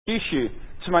introduce you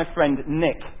to my friend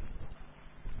Nick.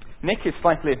 Nick is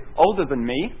slightly older than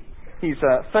me. He's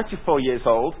 34 years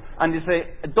old and is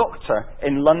a doctor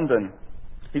in London.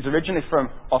 He's originally from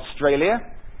Australia.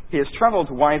 He has travelled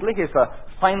widely. He has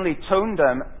a finely toned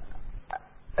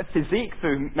physique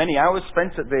through many hours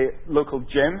spent at the local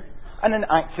gym and an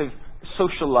active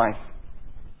social life.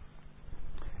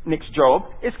 Nick's job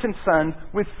is concerned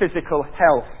with physical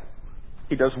health.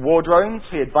 He does ward rounds,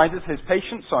 he advises his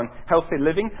patients on healthy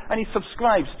living, and he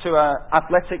subscribes to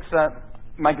athletics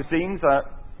magazines,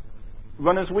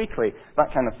 Runners Weekly,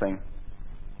 that kind of thing.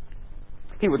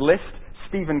 He would list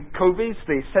Stephen Covey's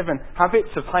The 7 Habits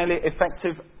of Highly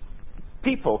Effective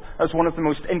People as one of the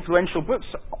most influential books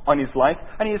on his life,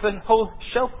 and he has a whole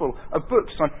shelf full of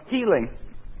books on healing,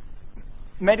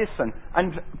 medicine,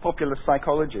 and popular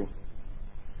psychology.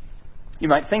 You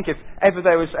might think if ever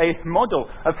there was a model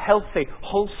of healthy,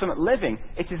 wholesome living,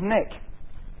 it is Nick.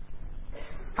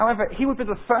 However, he would be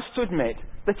the first to admit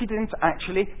that he didn't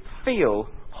actually feel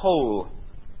whole.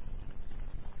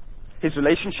 His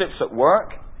relationships at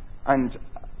work and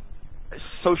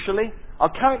socially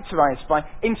are characterized by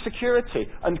insecurity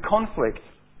and conflict.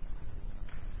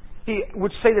 He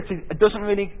would say that he doesn't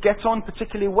really get on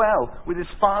particularly well with his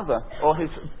father or his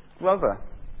brother.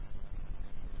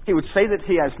 He would say that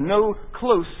he has no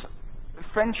close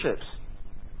friendships.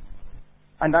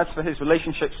 And as for his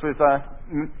relationships with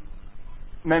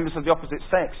members of the opposite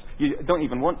sex, you don't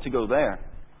even want to go there.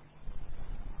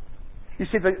 You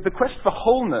see, the quest for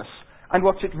wholeness and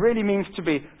what it really means to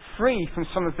be free from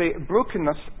some of the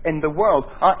brokenness in the world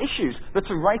are issues that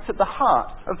are right at the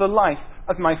heart of the life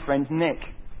of my friend Nick.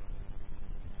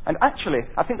 And actually,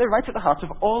 I think they're right at the heart of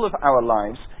all of our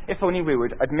lives, if only we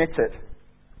would admit it.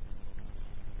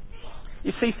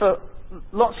 You see, for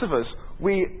lots of us,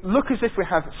 we look as if we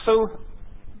have so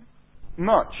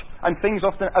much, and things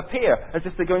often appear as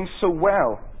if they're going so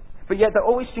well. But yet there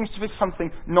always seems to be something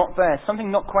not there,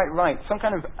 something not quite right, some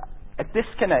kind of a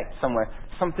disconnect somewhere,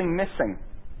 something missing.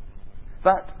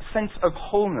 That sense of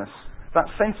wholeness, that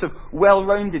sense of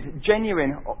well-rounded,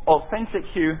 genuine, authentic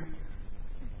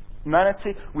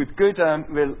humanity with good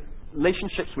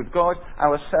relationships with God,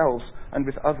 ourselves, and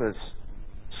with others.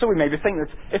 So we maybe think that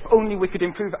if only we could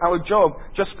improve our job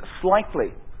just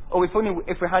slightly, or if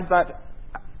we had that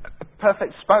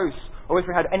perfect spouse, or if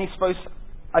we had any spouse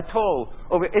at all,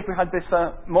 or if we had this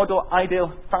model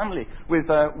ideal family with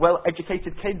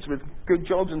well-educated kids with good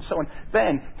jobs and so on,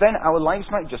 then our lives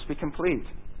might just be complete.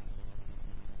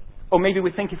 Or maybe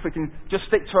we think if we can just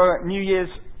stick to our New Year's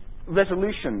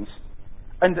resolutions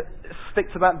and stick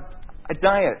to that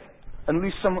diet and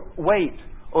lose some weight,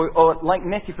 or like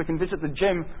Nick, if we can visit the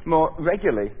gym more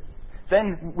regularly,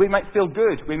 then we might feel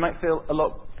good. We might feel a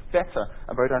lot better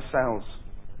about ourselves.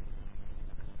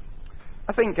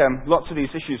 I think lots of these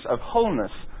issues of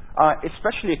wholeness are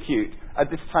especially acute at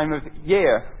this time of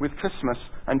year with Christmas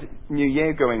and New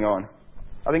Year going on.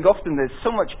 I think often there's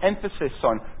so much emphasis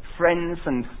on friends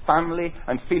and family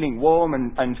and feeling warm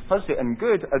and fuzzy and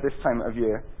good at this time of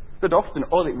year, that often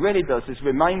all it really does is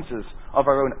reminds us of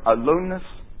our own aloneness,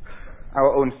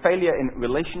 our own failure in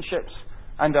relationships,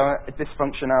 and our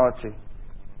dysfunctionality.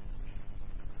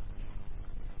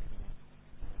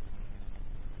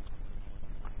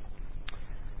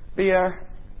 The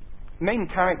main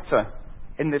character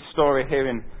in this story here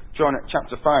in John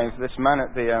chapter 5, this man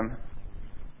at the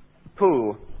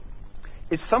pool,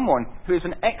 is someone who is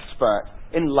an expert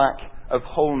in lack of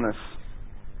wholeness.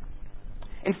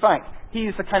 In fact, he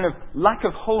is a kind of lack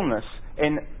of wholeness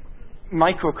in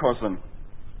microcosm.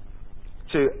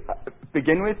 To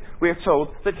begin with, we are told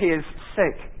that he is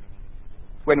sick.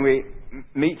 When we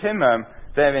meet him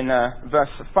there in verse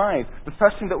 5, the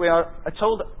first thing that we are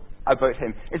told about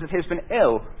him is that he has been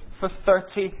ill for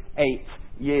 38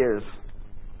 years.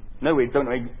 No, we don't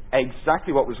know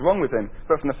exactly what was wrong with him,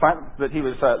 but from the fact that he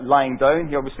was lying down,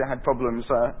 he obviously had problems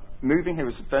moving. He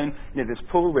was down near this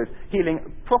pool with healing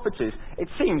properties. It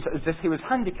seems as if he was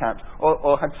handicapped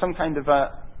or had some kind of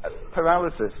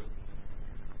paralysis.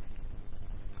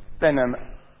 Then,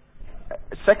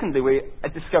 secondly, we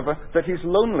discover that he's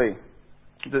lonely.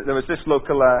 There was this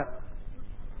local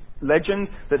legend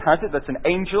that has it that an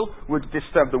angel would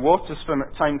disturb the waters from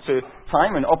time to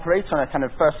time and operate on a kind of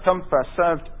first-come,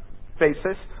 first-served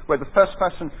basis, where the first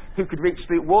person who could reach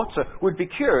the water would be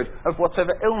cured of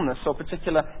whatever illness or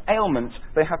particular ailment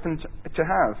they happened to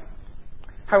have.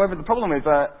 However, the problem with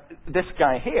this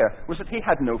guy here was that he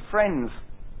had no friends.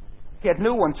 He had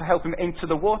no one to help him into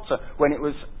the water when it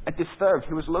was disturbed.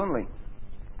 He was lonely.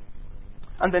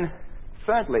 And then,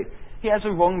 thirdly, he has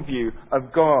a wrong view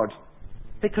of God.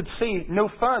 He could see no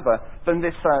further than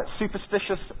this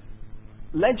superstitious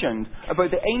legend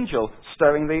about the angel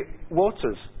stirring the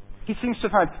waters. He seems to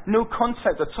have had no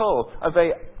concept at all of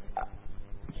a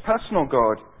personal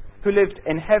God who lived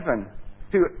in heaven,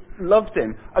 who loved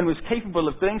him and was capable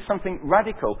of doing something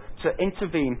radical to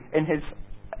intervene in his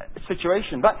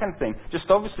situation. That kind of thing just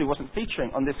obviously wasn't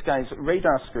featuring on this guy's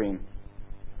radar screen.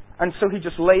 And so he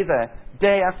just lay there,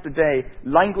 day after day,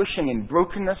 languishing in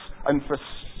brokenness and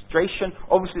frustration,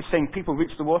 obviously seeing people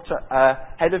reach the water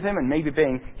ahead of him and maybe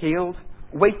being healed,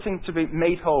 waiting to be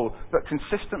made whole, but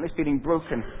consistently feeling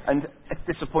broken and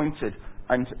disappointed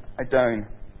and down.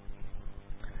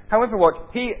 However, what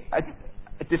he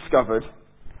discovered,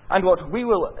 and what we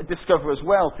will discover as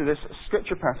well through this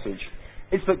scripture passage,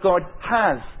 is that God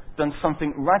has done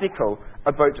something radical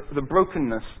about the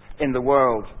brokenness in the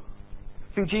world.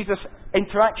 Through Jesus'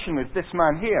 interaction with this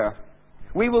man here,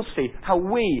 we will see how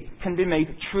we can be made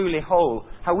truly whole,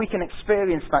 how we can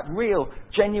experience that real,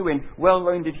 genuine,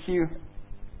 well-rounded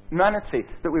humanity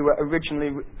that we were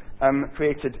originally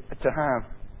created to have.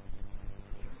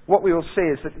 What we will see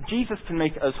is that Jesus can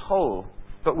make us whole,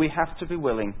 but we have to be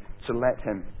willing to let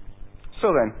him.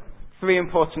 So then, 3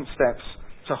 important steps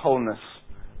to wholeness.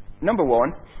 Number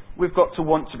 1, we've got to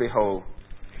want to be whole.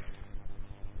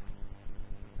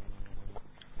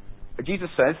 Jesus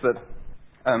says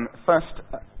that first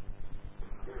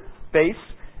base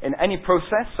in any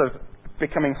process of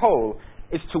becoming whole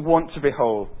is to want to be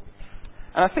whole.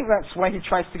 And I think that's why he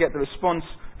tries to get the response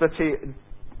that he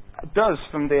does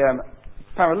from the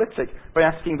paralytic by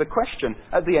asking the question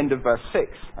at the end of verse 6.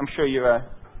 I'm sure you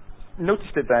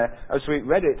noticed it there as we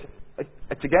read it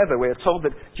together. We are told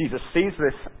that Jesus sees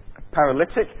this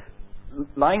paralytic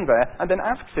lying there and then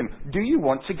asks him, "Do you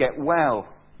want to get well?"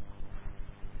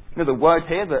 Now, the word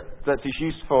here that is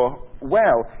used for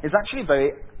well is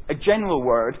actually a general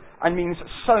word and means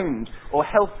sound or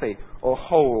healthy or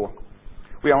whole.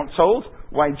 We aren't told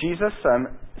why Jesus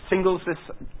singles this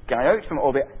guy out from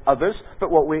all the others,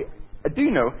 but what we do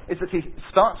know is that he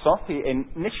starts off, he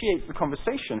initiates the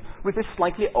conversation with this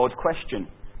slightly odd question.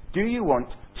 Do you want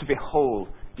to be whole?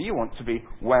 Do you want to be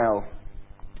well?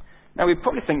 Now, we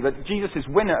probably think that Jesus is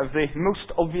winner of the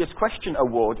Most Obvious Question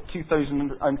Award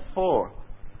 2004.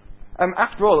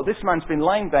 After all, this man's been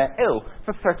lying there ill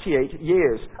for 38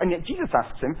 years, and yet Jesus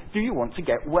asks him, do you want to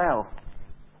get well?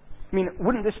 I mean,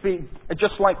 wouldn't this be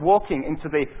just like walking into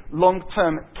the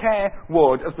long-term care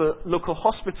ward of the local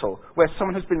hospital, where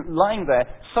someone has been lying there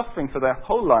suffering for their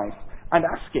whole life, and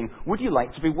asking, would you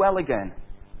like to be well again?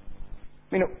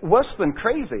 I mean, worse than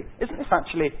crazy. Isn't this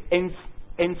actually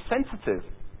insensitive?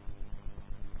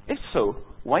 If so,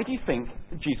 why do you think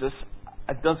Jesus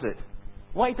does it?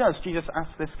 Why does Jesus ask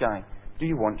this guy, do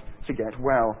you want to get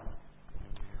well?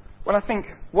 Well, I think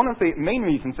one of the main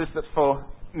reasons is that for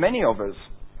many of us,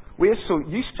 we are so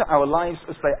used to our lives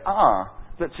as they are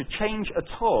that to change at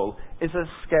all is a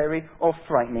scary or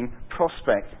frightening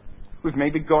prospect. We've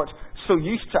maybe got so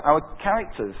used to our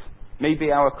characters,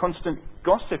 maybe our constant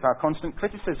gossip, our constant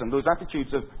criticism, those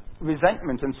attitudes of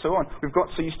resentment and so on. We've got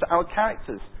so used to our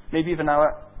characters, maybe even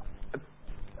our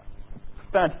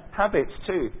bad habits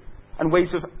too, and ways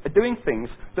of doing things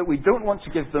that we don't want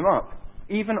to give them up,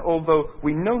 even although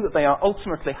we know that they are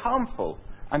ultimately harmful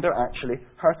and are actually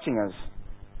hurting us.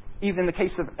 Even in the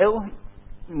case of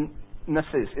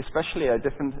illnesses, especially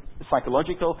different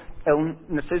psychological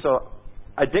illnesses or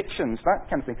addictions, that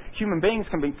kind of thing, human beings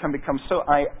can become so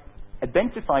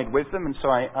identified with them and so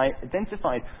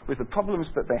identified with the problems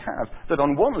that they have that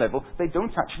on one level they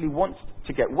don't actually want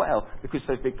to get well because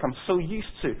they've become so used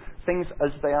to things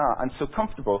as they are and so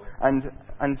comfortable and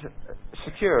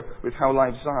secure with how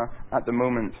lives are at the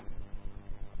moment.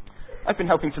 I've been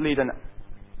helping to lead an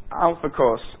Alpha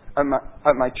course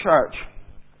at my church,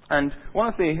 and one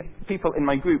of the people in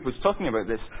my group was talking about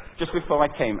this just before I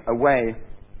came away.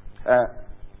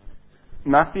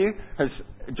 Matthew has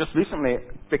just recently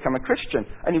become a Christian,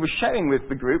 and he was sharing with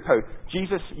the group how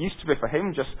Jesus used to be for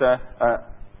him just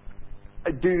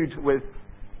a dude with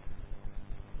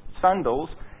sandals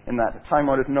in that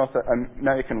time-honored North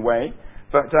American way,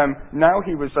 but now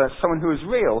he was someone who was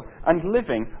real and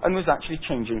living and was actually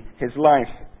changing his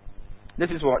life. This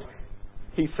is what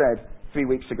he said 3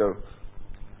 weeks ago.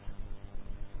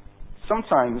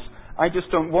 Sometimes I just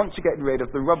don't want to get rid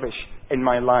of the rubbish in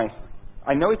my life.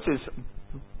 I know it is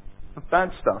bad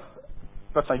stuff,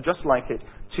 but I just like it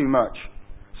too much.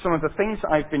 Some of the things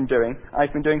I've been doing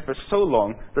for so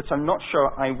long that I'm not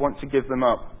sure I want to give them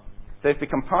up. They've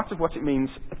become part of what it means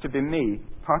to be me,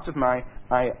 part of my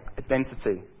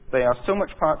identity. They are so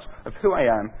much part of who I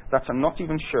am that I'm not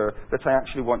even sure that I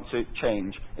actually want to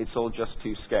change. It's all just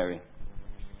too scary.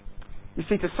 You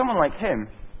see, to someone like him,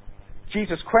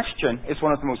 Jesus' question is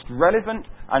one of the most relevant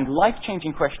and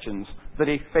life-changing questions that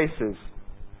he faces.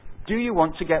 Do you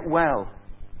want to get well?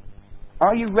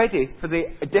 Are you ready for the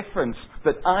difference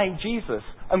that I, Jesus,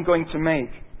 am going to make?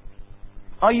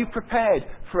 Are you prepared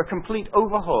for a complete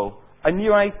overhaul, a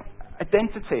new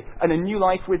identity, and a new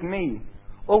life with me?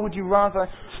 Or would you rather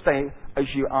stay as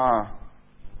you are?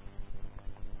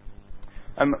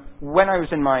 When I was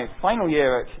in my final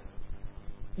year at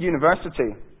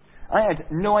university, I had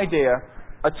no idea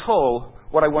at all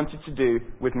what I wanted to do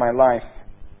with my life.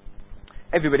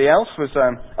 Everybody else was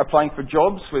applying for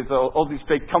jobs with all these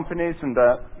big companies and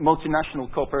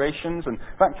multinational corporations and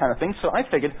that kind of thing. So I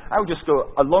figured I would just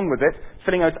go along with it,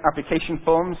 filling out application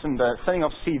forms and sending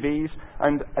off CVs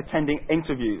and attending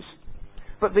interviews.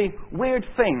 But the weird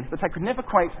thing that I could never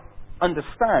quite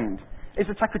understand is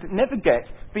that I could never get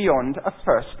beyond a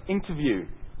first interview.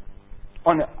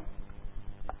 On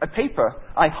a paper,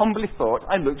 I humbly thought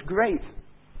I looked great.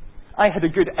 I had a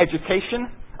good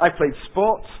education. I played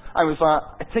sports, I was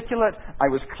articulate, I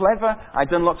was clever, I'd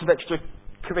done lots of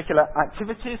extracurricular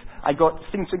activities,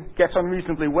 seemed to get on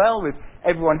reasonably well with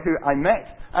everyone who I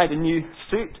met. I had a new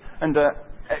suit and a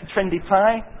trendy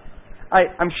tie.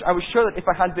 I was sure that if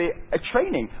I had the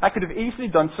training, I could have easily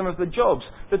done some of the jobs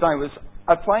that I was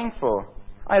applying for.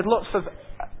 I had lots of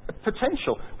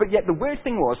potential, but yet the weird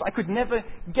thing was I could never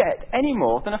get any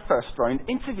more than a first round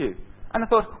interview. And I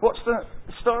thought, what's the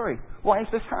story? Why is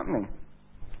this happening?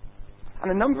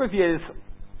 And a number of years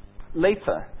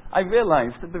later, I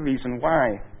realized the reason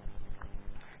why.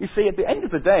 You see, at the end of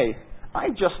the day, I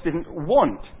just didn't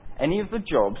want any of the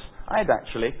jobs I had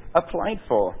actually applied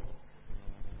for.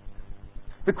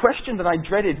 The question that I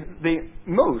dreaded the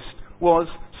most was,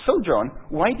 so John,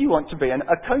 why do you want to be an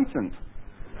accountant?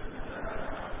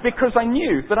 Because I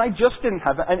knew that I just didn't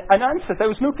have an answer. There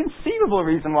was no conceivable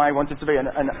reason why I wanted to be an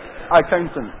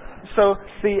accountant. So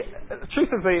the truth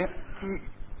of the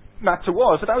matter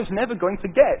was that I was never going to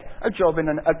get a job in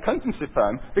an accountancy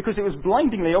firm because it was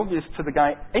blindingly obvious to the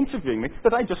guy interviewing me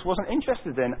that I just wasn't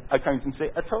interested in accountancy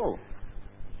at all.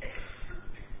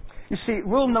 You see,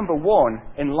 rule number one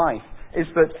in life is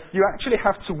that you actually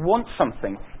have to want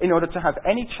something in order to have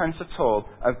any chance at all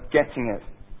of getting it.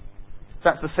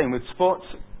 That's the same with sports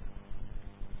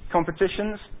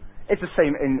competitions. It's the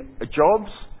same in jobs.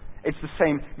 It's the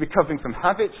same recovering from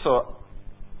habits or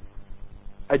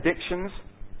addictions.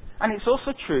 And it's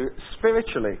also true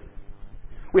spiritually.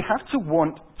 We have to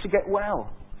want to get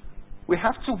well. We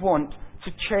have to want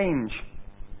to change.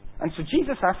 And so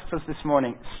Jesus asks us this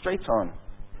morning, straight on,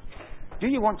 do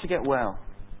you want to get well?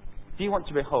 Do you want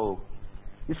to be whole?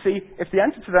 You see, if the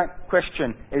answer to that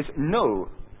question is no,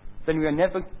 then we are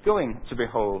never going to be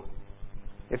whole.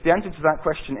 If the answer to that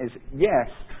question is yes,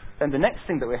 then the next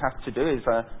thing that we have to do is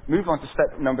move on to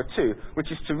step number 2,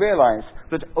 which is to realize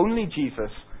that only Jesus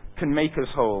can make us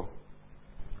whole.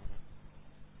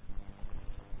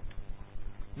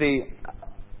 The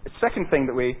second thing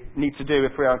that we need to do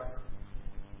if we are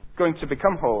going to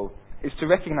become whole is to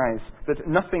recognize that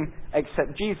nothing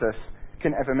except Jesus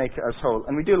can ever make us whole.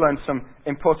 And we do learn some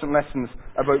important lessons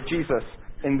about Jesus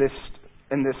in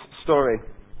this story.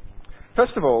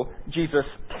 First of all, Jesus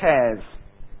cares.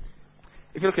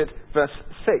 If you look at verse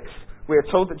 6, we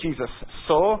are told that Jesus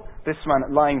saw this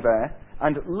man lying there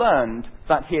and learned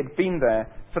that he had been there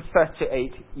for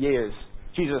 38 years.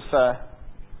 Jesus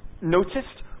noticed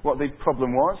what the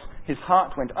problem was. His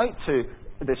heart went out to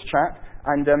this chap,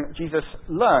 and Jesus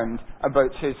learned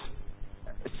about his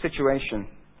situation.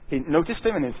 He noticed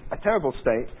him in his terrible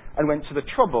state and went to the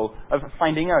trouble of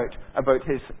finding out about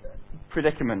his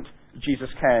predicament. Jesus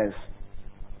cares.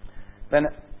 Then,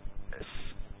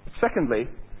 secondly,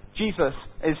 Jesus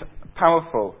is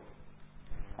powerful.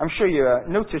 I'm sure you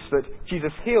noticed that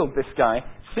Jesus healed this guy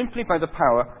simply by the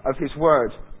power of his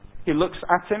word. He looks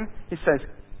at him, he says,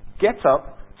 "Get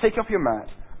up, take off your mat,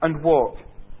 and walk."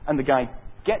 And the guy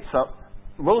gets up,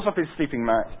 rolls up his sleeping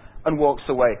mat, and walks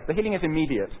away. The healing is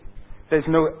immediate. There's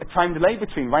no time delay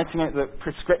between writing out the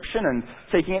prescription and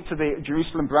taking it to the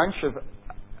Jerusalem branch of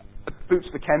Boots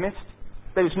the chemist.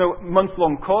 There's no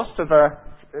month-long course of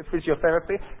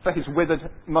physiotherapy for his withered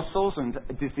muscles and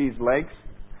diseased legs.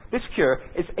 This cure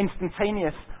is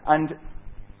instantaneous and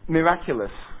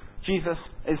miraculous. Jesus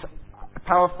is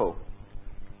powerful.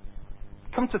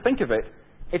 Come to think of it,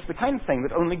 it's the kind of thing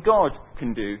that only God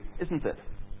can do, isn't it?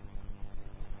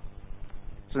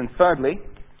 So then thirdly,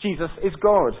 Jesus is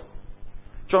God.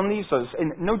 John leaves us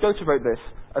in no doubt about this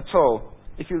at all.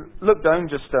 If you look down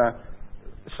just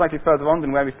slightly further on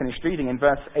than where we finished reading, in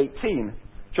verse 18,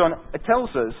 John tells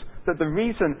us that the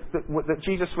reason that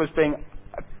Jesus was being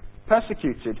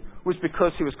persecuted was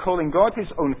because he was calling God his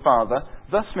own Father,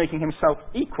 thus making himself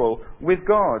equal with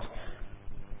God.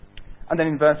 And then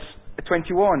in verse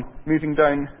 21, moving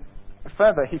down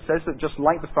further, he says that just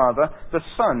like the Father, the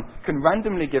Son can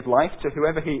randomly give life to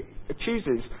whoever he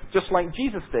chooses, just like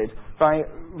Jesus did by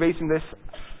raising this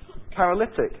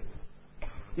paralytic.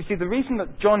 You see, the reason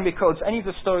that John records any of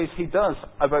the stories he does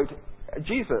about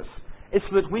Jesus is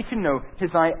so that we can know his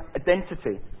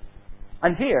identity.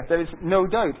 And here, there is no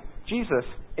doubt, Jesus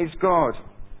is God,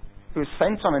 who is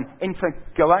sent on an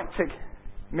intergalactic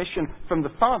mission from the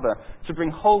Father to bring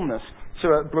wholeness to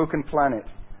a broken planet.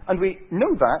 And we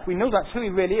know that's who he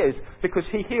really is, because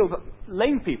he healed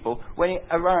lame people when he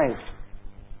arrived.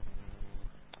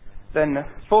 Then,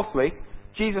 fourthly,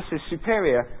 Jesus is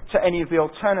superior to any of the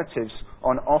alternatives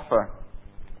on offer.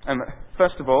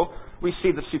 First of all, we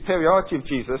see the superiority of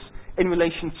Jesus in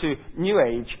relation to New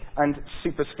Age and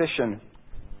superstition.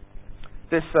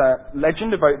 This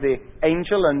legend about the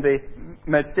angel and the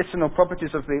medicinal properties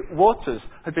of the waters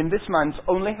had been this man's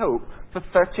only hope for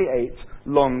 38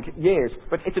 long years.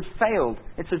 But it had failed.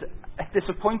 It had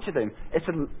disappointed him. It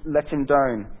had let him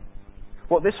down.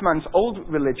 What this man's old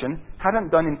religion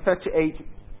hadn't done in 38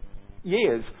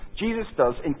 years, Jesus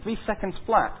does in 3 seconds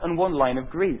flat and 1 line of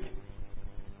Greek.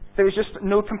 There is just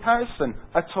no comparison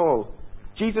at all.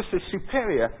 Jesus is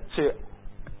superior to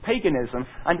paganism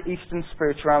and Eastern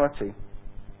spirituality.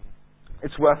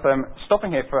 It's worth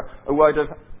stopping here for a word of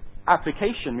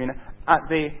application. You know,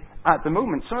 at the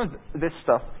moment, some of this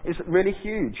stuff is really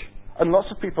huge, and lots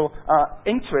of people are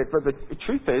into it. But the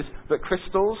truth is that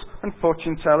crystals and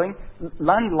fortune telling,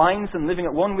 landlines, and living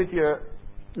at one with your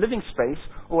living space,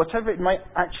 or whatever it might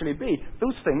actually be,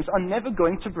 those things are never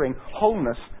going to bring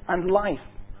wholeness and life.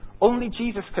 Only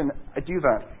Jesus can do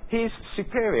that. He is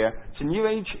superior to New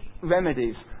Age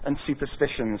remedies and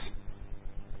superstitions.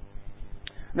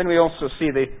 Then we also see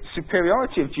the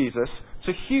superiority of Jesus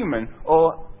to human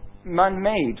or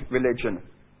man-made religion.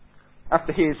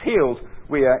 After he is healed,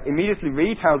 we immediately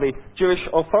read how the Jewish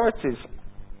authorities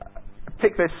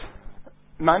pick this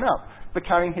man up for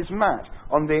carrying his mat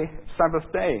on the Sabbath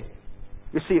day.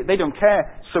 You see, they don't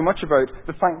care so much about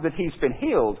the fact that he's been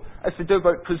healed as they do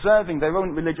about preserving their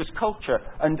own religious culture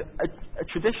and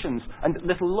traditions and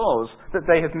little laws that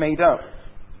they have made up.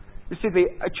 You see,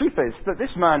 the truth is that this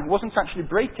man wasn't actually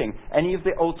breaking any of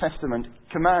the Old Testament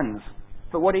commands.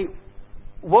 But what he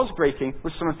was breaking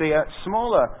was some of the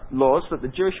smaller laws that the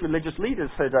Jewish religious leaders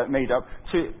had made up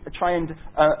to try and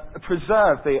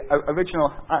preserve the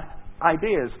original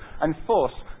ideas and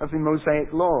force of the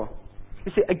Mosaic law.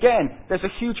 You see, again, there's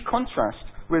a huge contrast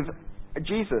with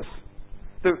Jesus.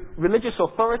 The religious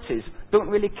authorities don't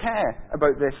really care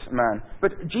about this man,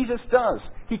 but Jesus does.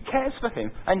 He cares for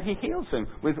him, and he heals him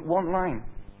with 1 line.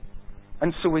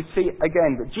 And so we see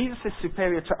again that Jesus is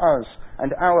superior to us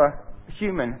and our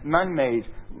human, man-made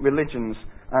religions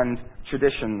and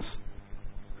traditions.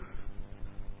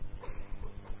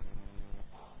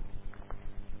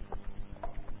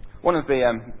 One of the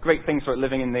great things about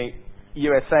living in the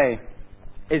USA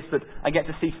is that I get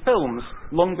to see films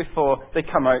long before they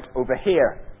come out over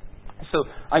here. So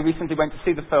I recently went to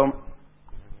see the film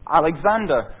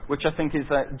Alexander, which I think is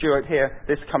due out here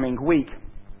this coming week.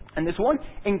 And there's one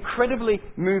incredibly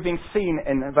moving scene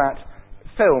in that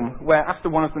film where after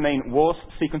one of the main war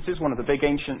sequences, one of the big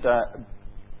ancient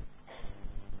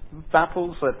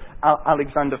battles that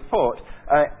Alexander fought,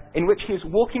 in which he was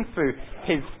walking through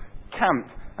his camp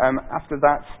after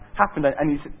that's happened, and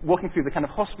he's walking through the kind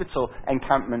of hospital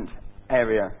encampment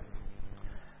area.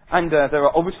 And there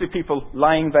are obviously people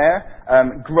lying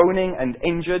there, groaning and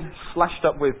injured, slashed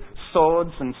up with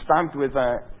swords and stabbed with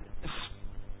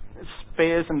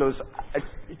spears and those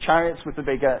chariots with the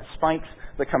big spikes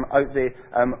that come out the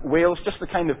wheels. Just the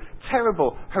kind of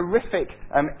terrible, horrific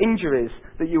injuries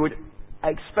that you would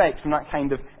expect from that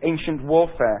kind of ancient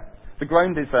warfare. The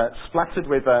ground is splattered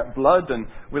with blood, and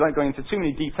without going into too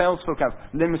many details, folk have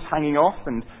limbs hanging off,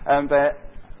 and they're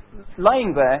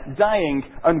lying there, dying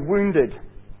and wounded.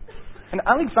 And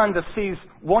Alexander sees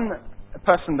one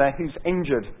person there who's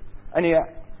injured, and he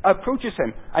approaches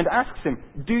him and asks him,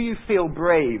 "Do you feel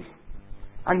brave?"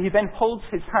 And he then holds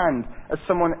his hand as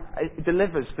someone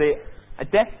delivers a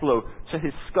death blow to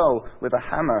his skull with a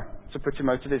hammer to put him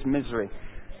out of his misery.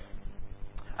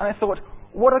 And I thought,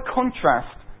 what a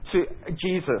contrast to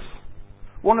Jesus.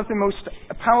 One of the most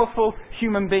powerful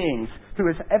human beings who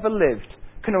has ever lived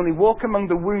can only walk among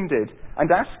the wounded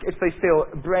and ask if they feel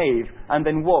brave and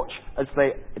then watch as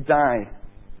they die.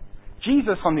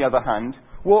 Jesus, on the other hand,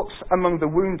 walks among the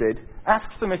wounded,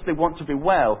 asks them if they want to be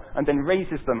well, and then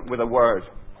raises them with a word.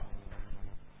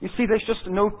 You see, there's just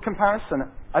no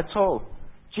comparison at all.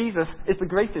 Jesus is the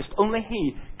greatest. Only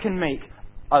He can make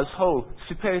us whole,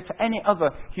 superior to any other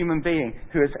human being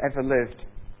who has ever lived.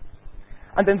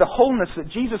 And then the wholeness that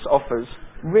Jesus offers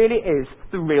really is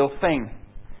the real thing.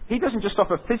 He doesn't just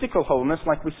offer physical wholeness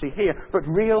like we see here, but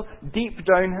real, deep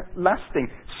down, lasting,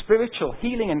 spiritual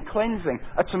healing and cleansing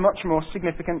at a much more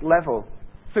significant level.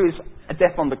 There is a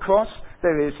death on the cross,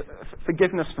 there is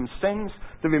forgiveness from sins,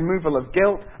 the removal of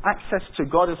guilt, access to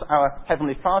God as our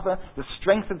Heavenly Father, the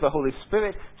strength of the Holy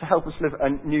Spirit to help us live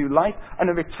a new life, and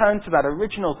a return to that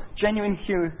original, genuine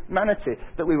humanity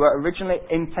that we were originally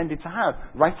intended to have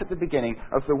right at the beginning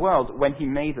of the world when He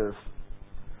made us.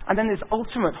 And then there's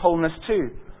ultimate wholeness too.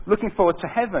 Looking forward to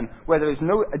heaven, where there is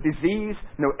no disease,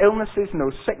 no illnesses,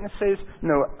 no sicknesses,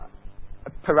 no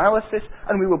paralysis,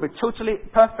 and we will be totally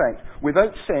perfect,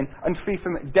 without sin, and free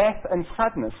from death and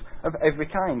sadness of every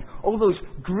kind. All those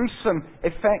gruesome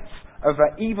effects of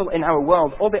evil in our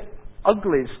world, all the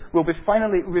uglies, will be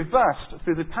finally reversed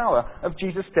through the power of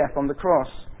Jesus' death on the cross.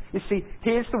 You see, He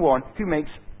is the one who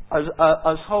makes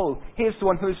us whole. He is the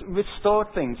one who has restored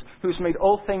things, who has made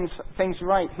all things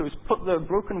right, who has put the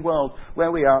broken world where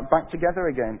we are back together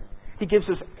again. He gives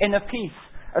us inner peace,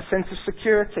 a sense of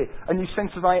security, a new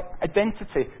sense of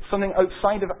identity, something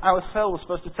outside of ourselves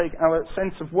supposed to take our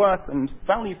sense of worth and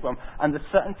value from, and the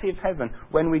certainty of heaven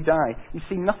when we die. You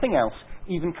see, nothing else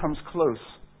even comes close.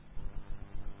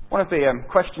 One of the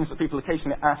questions that people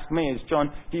occasionally ask me is,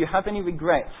 John, do you have any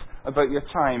regrets about your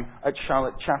time at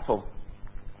Charlotte Chapel?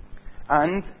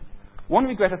 And one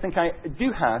regret I think I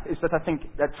do have is that I think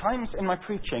at times in my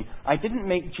preaching I didn't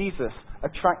make Jesus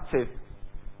attractive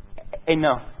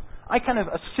enough. I kind of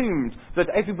assumed that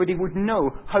everybody would know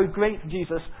how great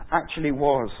Jesus actually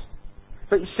was.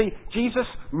 But you see, Jesus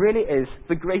really is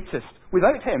the greatest.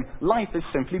 Without Him, life is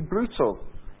simply brutal.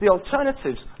 The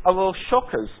alternatives are all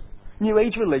shockers. New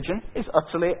Age religion is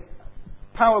utterly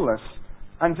powerless.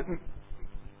 And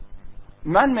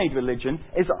man-made religion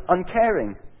is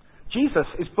uncaring. Jesus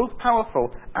is both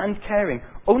powerful and caring.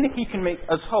 Only He can make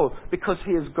us whole because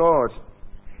He is God.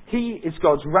 He is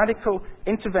God's radical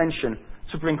intervention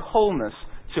to bring wholeness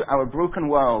to our broken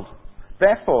world.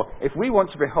 Therefore, if we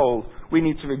want to be whole, we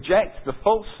need to reject the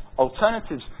false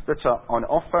alternatives that are on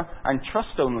offer and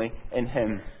trust only in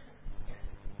Him.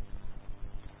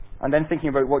 And then thinking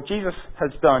about what Jesus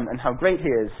has done and how great He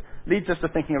is leads us to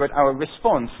thinking about our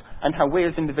response and how we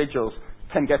as individuals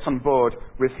can get on board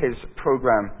with His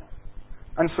program.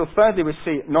 And so thirdly, we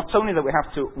see not only that we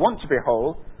have to want to be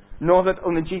whole, nor that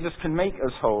only Jesus can make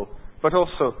us whole, but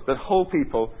also that whole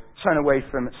people turn away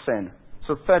from sin.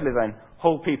 So thirdly then,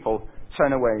 whole people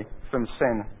turn away from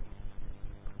sin.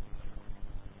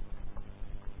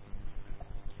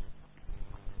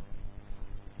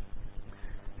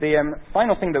 The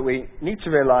final thing that we need to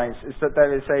realize is that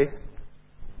there is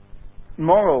a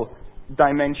moral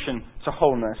dimension to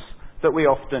wholeness that we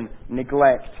often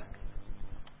neglect.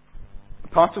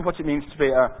 Part of what it means to be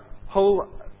a whole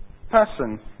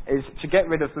person is to get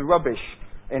rid of the rubbish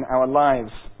in our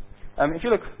lives. If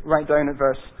you look right down at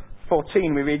verse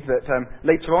 14, we read that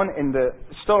later on in the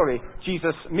story,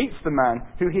 Jesus meets the man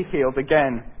who He healed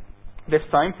again. This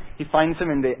time, He finds him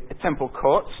in the temple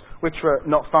courts, which were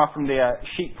not far from the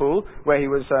sheep pool where he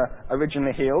was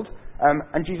originally healed.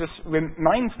 And Jesus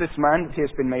reminds this man that he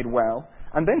has been made well,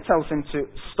 and then tells him to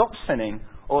stop sinning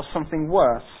or something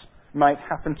worse might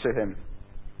happen to him.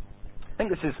 I think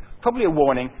this is probably a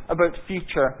warning about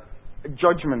future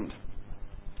judgment.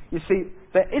 You see,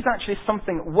 there is actually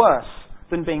something worse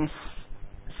than being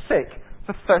sick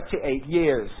for 38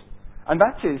 years. And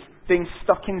that is being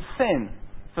stuck in sin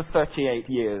for 38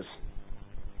 years.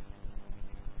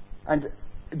 And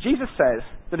Jesus says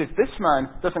that if this man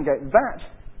doesn't get that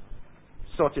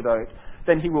sorted out,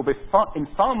 then he will be in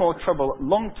far more trouble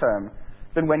long term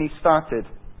than when he started.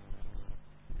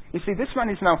 You see, this man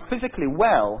is now physically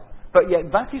well, but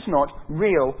yet that is not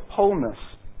real wholeness.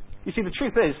 You see, the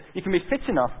truth is, you can be fit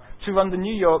enough to run the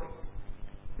New York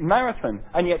Marathon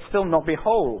and yet still not be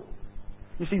whole.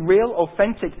 You see, real,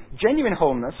 authentic, genuine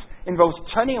wholeness involves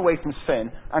turning away from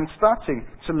sin and starting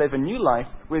to live a new life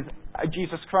with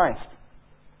Jesus Christ.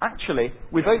 Actually,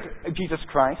 without Jesus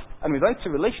Christ and without a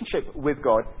relationship with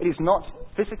God, it is not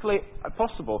physically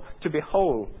possible to be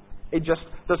whole. It just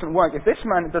doesn't work. If this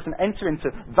man doesn't enter into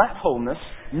that wholeness,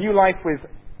 new life with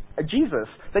Jesus,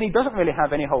 then he doesn't really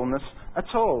have any wholeness at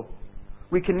all.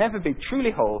 We can never be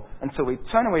truly whole until we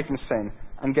turn away from sin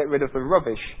and get rid of the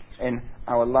rubbish in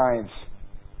our lives.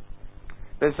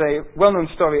 There's a well-known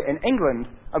story in England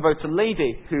about a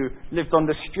lady who lived on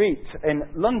the street in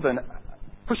London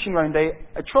pushing around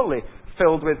a trolley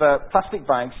filled with plastic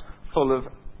bags full of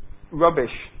rubbish,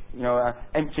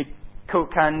 empty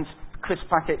Coke cans, crisp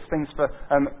packets, things for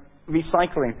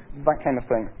recycling, that kind of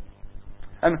thing.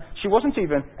 She wasn't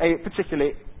even a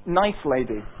particularly nice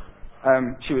lady.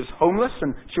 She was homeless,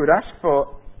 and she would ask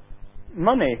for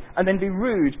money and then be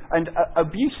rude and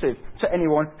abusive to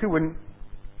anyone who wouldn't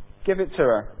give it to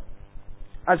her.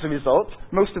 As a result,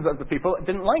 most of the other people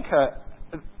didn't like her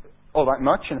all that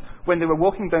much, and when they were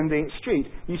walking down the street,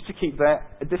 used to keep their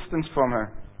distance from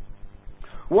her.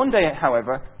 One day,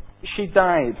 however, she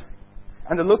died,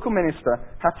 and the local minister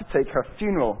had to take her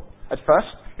funeral. At first,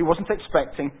 he wasn't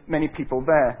expecting many people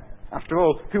there. After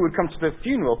all, who would come to the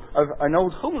funeral of an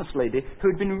old homeless lady who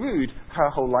had been rude her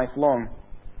whole life long?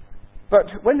 But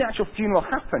when the actual funeral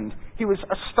happened, he was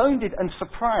astounded and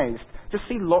surprised to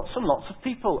see lots and lots of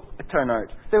people turn out.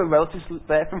 There were relatives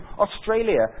there from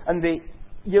Australia and the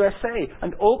USA,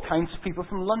 and all kinds of people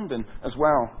from London as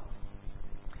well.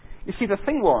 You see, the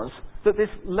thing was that this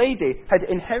lady had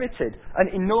inherited an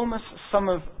enormous sum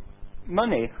of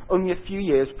money only a few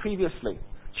years previously.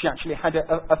 She actually had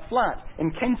a flat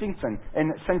in Kensington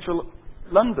in central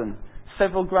London,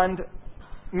 several grand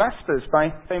masters by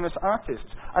famous artists,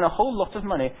 and a whole lot of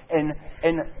money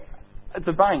in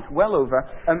the bank, well over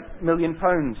 £1 million.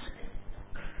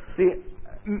 The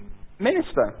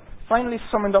minister finally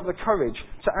summoned up the courage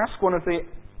to ask one of the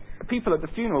people at the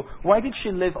funeral, why did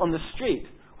she live on the street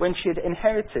when she had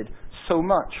inherited so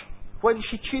much? Why did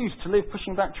she choose to live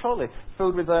pushing that trolley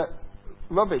filled with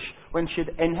rubbish when she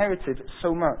had inherited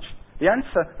so much? The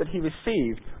answer that he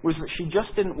received was that she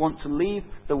just didn't want to leave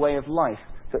the way of life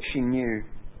that she knew.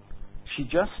 She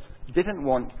just didn't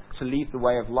want to leave the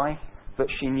way of life that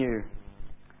she knew.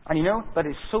 And you know, that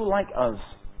is so like us.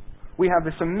 We have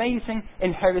this amazing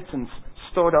inheritance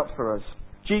stored up for us.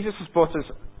 Jesus has brought us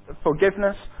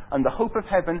forgiveness and the hope of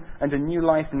heaven and a new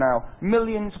life now.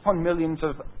 Millions upon millions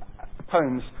of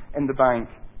pounds in the bank.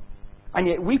 And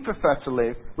yet we prefer to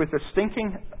live with the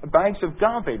stinking bags of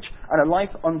garbage and a life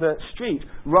on the street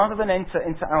rather than enter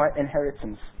into our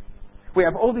inheritance. We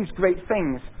have all these great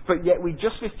things, but yet we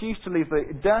just refuse to leave the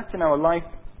dirt in our life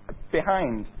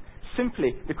behind,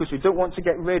 simply because we don't want to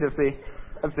get rid of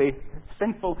the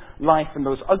sinful life and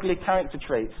those ugly character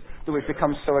traits that we've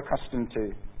become so accustomed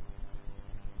to.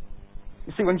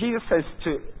 You see, when Jesus says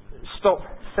to stop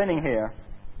sinning here,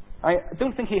 I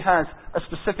don't think he has a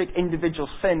specific individual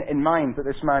sin in mind that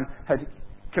this man had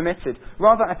committed.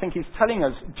 Rather, I think he's telling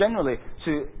us generally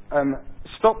to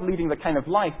stop leading the kind of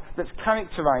life that's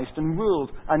characterized and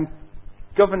ruled and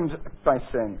governed by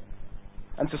sin,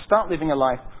 and to start living a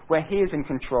life where he is in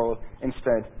control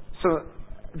instead. So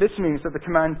this means that the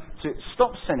command to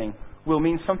stop sinning will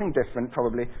mean something different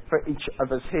probably for each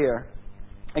of us here.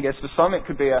 I guess for some it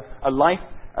could be a life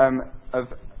of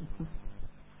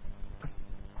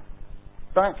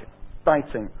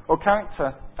backbiting or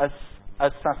character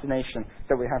assassination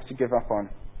that we have to give up on.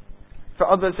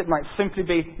 For others it might simply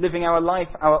be living our life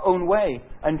our own way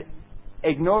and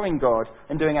ignoring God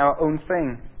and doing our own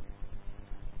thing.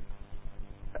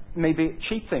 Maybe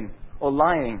cheating or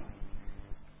lying.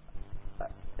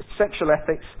 Sexual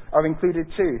ethics are included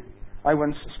too. I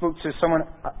once spoke to someone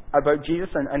about Jesus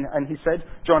and he said,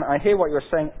 John, I hear what you're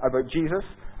saying about Jesus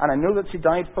and I know that he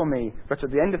died for me, but at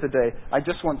the end of the day, I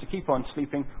just want to keep on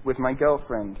sleeping with my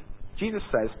girlfriend. Jesus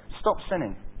says, stop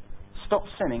sinning. Stop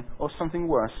sinning or something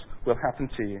worse will happen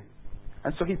to you.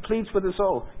 And so he pleads with us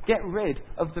all, get rid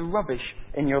of the rubbish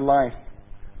in your life.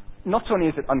 Not only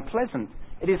is it unpleasant,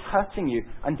 it is hurting you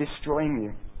and destroying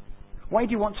you. Why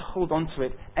do you want to hold on to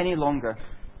it any longer?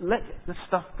 Let the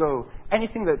stuff go.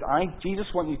 Anything that Jesus,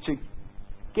 want you to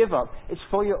give up, it's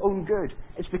for your own good.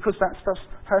 It's because that stuff's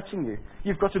hurting you.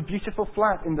 You've got a beautiful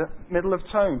flat in the middle of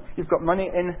town. You've got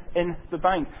money in the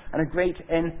bank and a great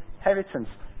inheritance.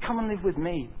 Come and live with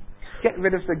me. Get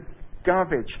rid of the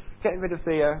garbage. Get rid of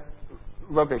the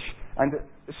rubbish and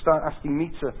start asking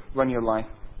me to run your life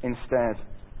instead.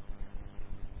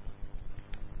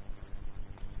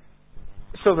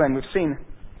 So then, we've seen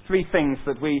three things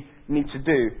that we need to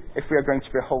do if we are going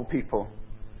to be a whole people.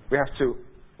 We have to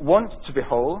want to be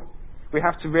whole. We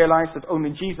have to realize that only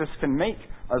Jesus can make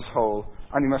us whole.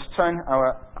 And we must turn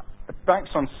our backs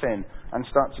on sin and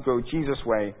start to go Jesus'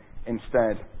 way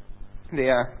instead.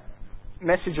 The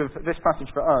message of this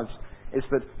passage for us is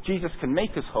that Jesus can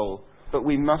make us whole, but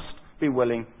we must be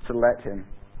willing to let him.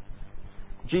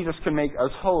 Jesus can make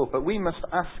us whole, but we must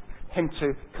ask him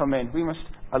to come in. We must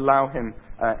allow him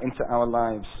into our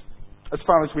lives. As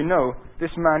far as we know, this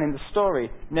man in the story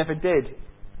never did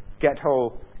get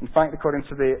whole. In fact, according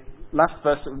to the last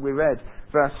verse that we read,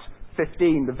 verse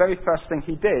 15, the very first thing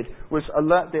he did was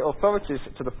alert the authorities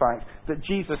to the fact that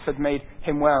Jesus had made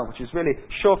him well, which is really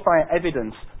surefire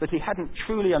evidence that he hadn't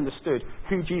truly understood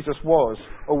who Jesus was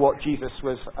or what Jesus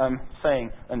was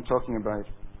saying and talking about.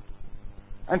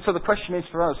 And so the question is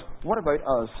for us, what about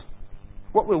us?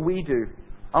 What will we do?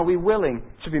 Are we willing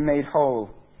to be made whole?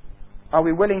 Are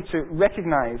we willing to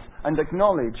recognize and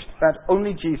acknowledge that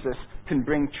only Jesus can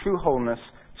bring true wholeness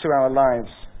to our lives?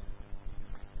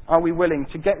 Are we willing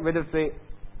to get rid of the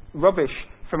rubbish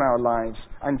from our lives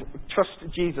and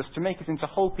trust Jesus to make us into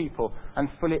whole people and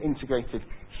fully integrated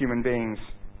human beings?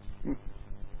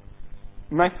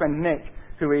 My friend Nick,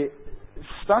 who we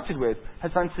started with,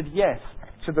 has answered yes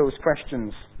to those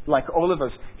questions. Like all of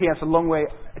us, he has a long way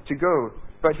to go,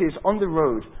 but he is on the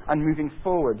road and moving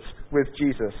forwards with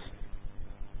Jesus.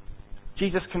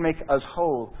 Jesus can make us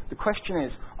whole. The question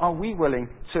is, are we willing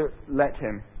to let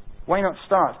him? Why not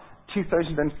start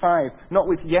 2005, not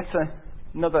with yet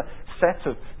another set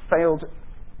of failed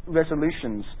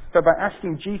resolutions, but by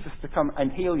asking Jesus to come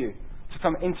and heal you, to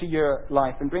come into your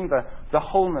life and bring the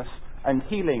wholeness and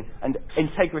healing and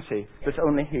integrity that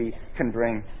only he can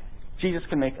bring. Jesus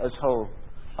can make us whole.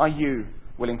 Are you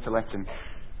willing to let him?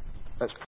 Let's pray.